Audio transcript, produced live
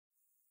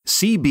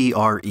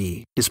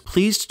CBRE is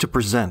pleased to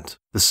present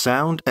The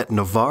Sound at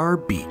Navarre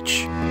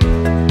Beach.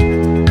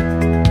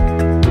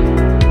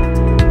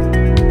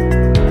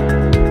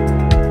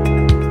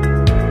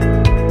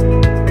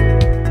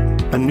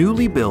 A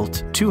newly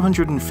built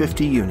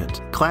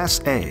 250-unit Class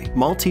A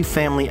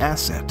multifamily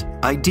asset,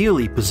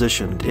 ideally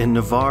positioned in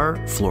Navarre,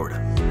 Florida.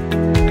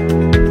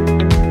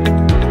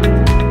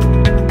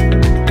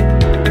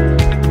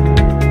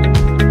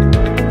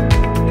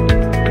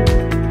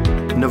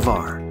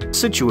 Navarre,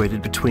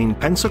 situated between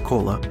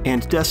Pensacola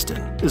and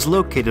Destin, is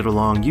located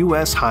along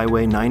U.S.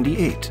 Highway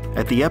 98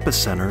 at the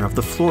epicenter of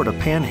the Florida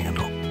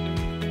Panhandle.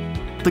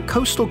 The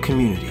coastal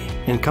community,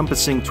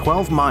 encompassing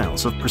 12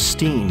 miles of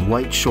pristine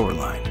white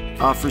shoreline,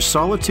 offers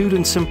solitude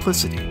and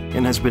simplicity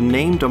and has been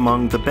named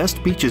among the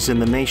best beaches in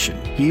the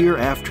nation year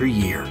after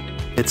year.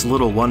 It's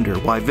little wonder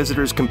why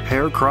visitors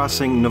compare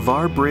crossing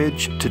Navarre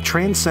Bridge to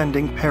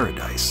transcending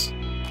paradise.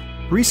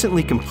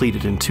 Recently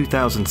completed in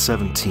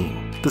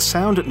 2017, the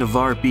Sound at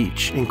Navarre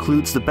Beach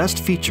includes the best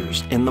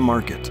features in the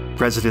market.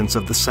 Residents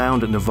of the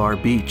Sound at Navarre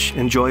Beach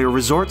enjoy a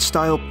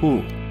resort-style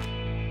pool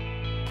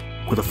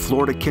with a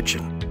Florida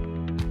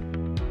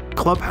kitchen,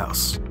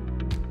 clubhouse,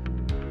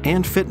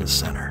 and fitness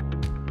center.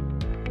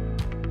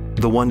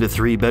 The 1 to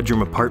 3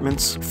 bedroom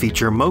apartments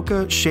feature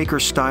mocha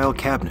shaker-style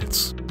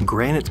cabinets,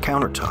 granite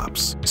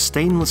countertops,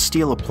 stainless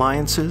steel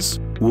appliances,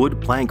 wood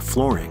plank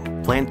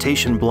flooring,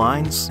 plantation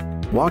blinds,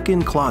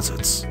 walk-in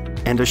closets,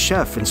 and a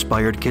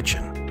chef-inspired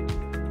kitchen.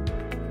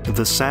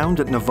 The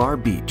Sound at Navarre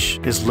Beach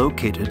is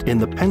located in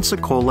the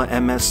Pensacola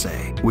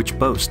MSA, which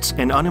boasts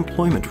an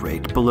unemployment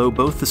rate below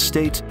both the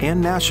state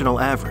and national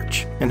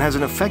average and has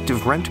an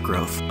effective rent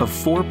growth of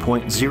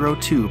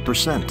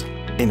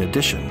 4.02%. In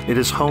addition, it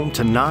is home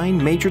to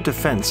 9 major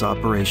defense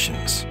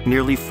operations,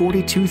 nearly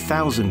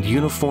 42,000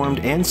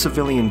 uniformed and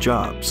civilian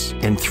jobs,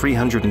 and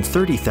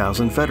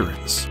 330,000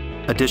 veterans.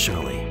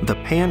 Additionally, the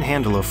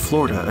Panhandle of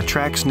Florida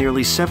attracts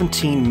nearly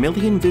 17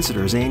 million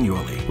visitors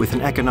annually, with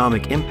an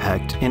economic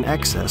impact in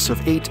excess of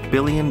 $8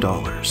 billion.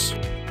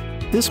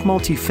 This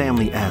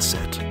multifamily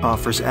asset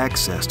offers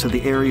access to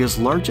the area's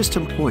largest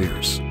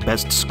employers,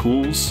 best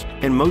schools,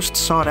 and most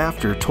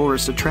sought-after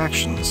tourist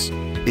attractions.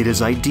 It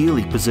is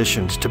ideally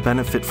positioned to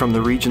benefit from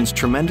the region's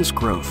tremendous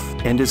growth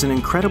and is an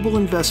incredible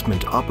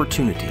investment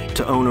opportunity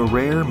to own a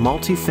rare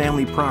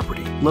multifamily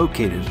property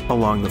located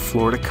along the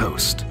Florida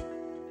coast.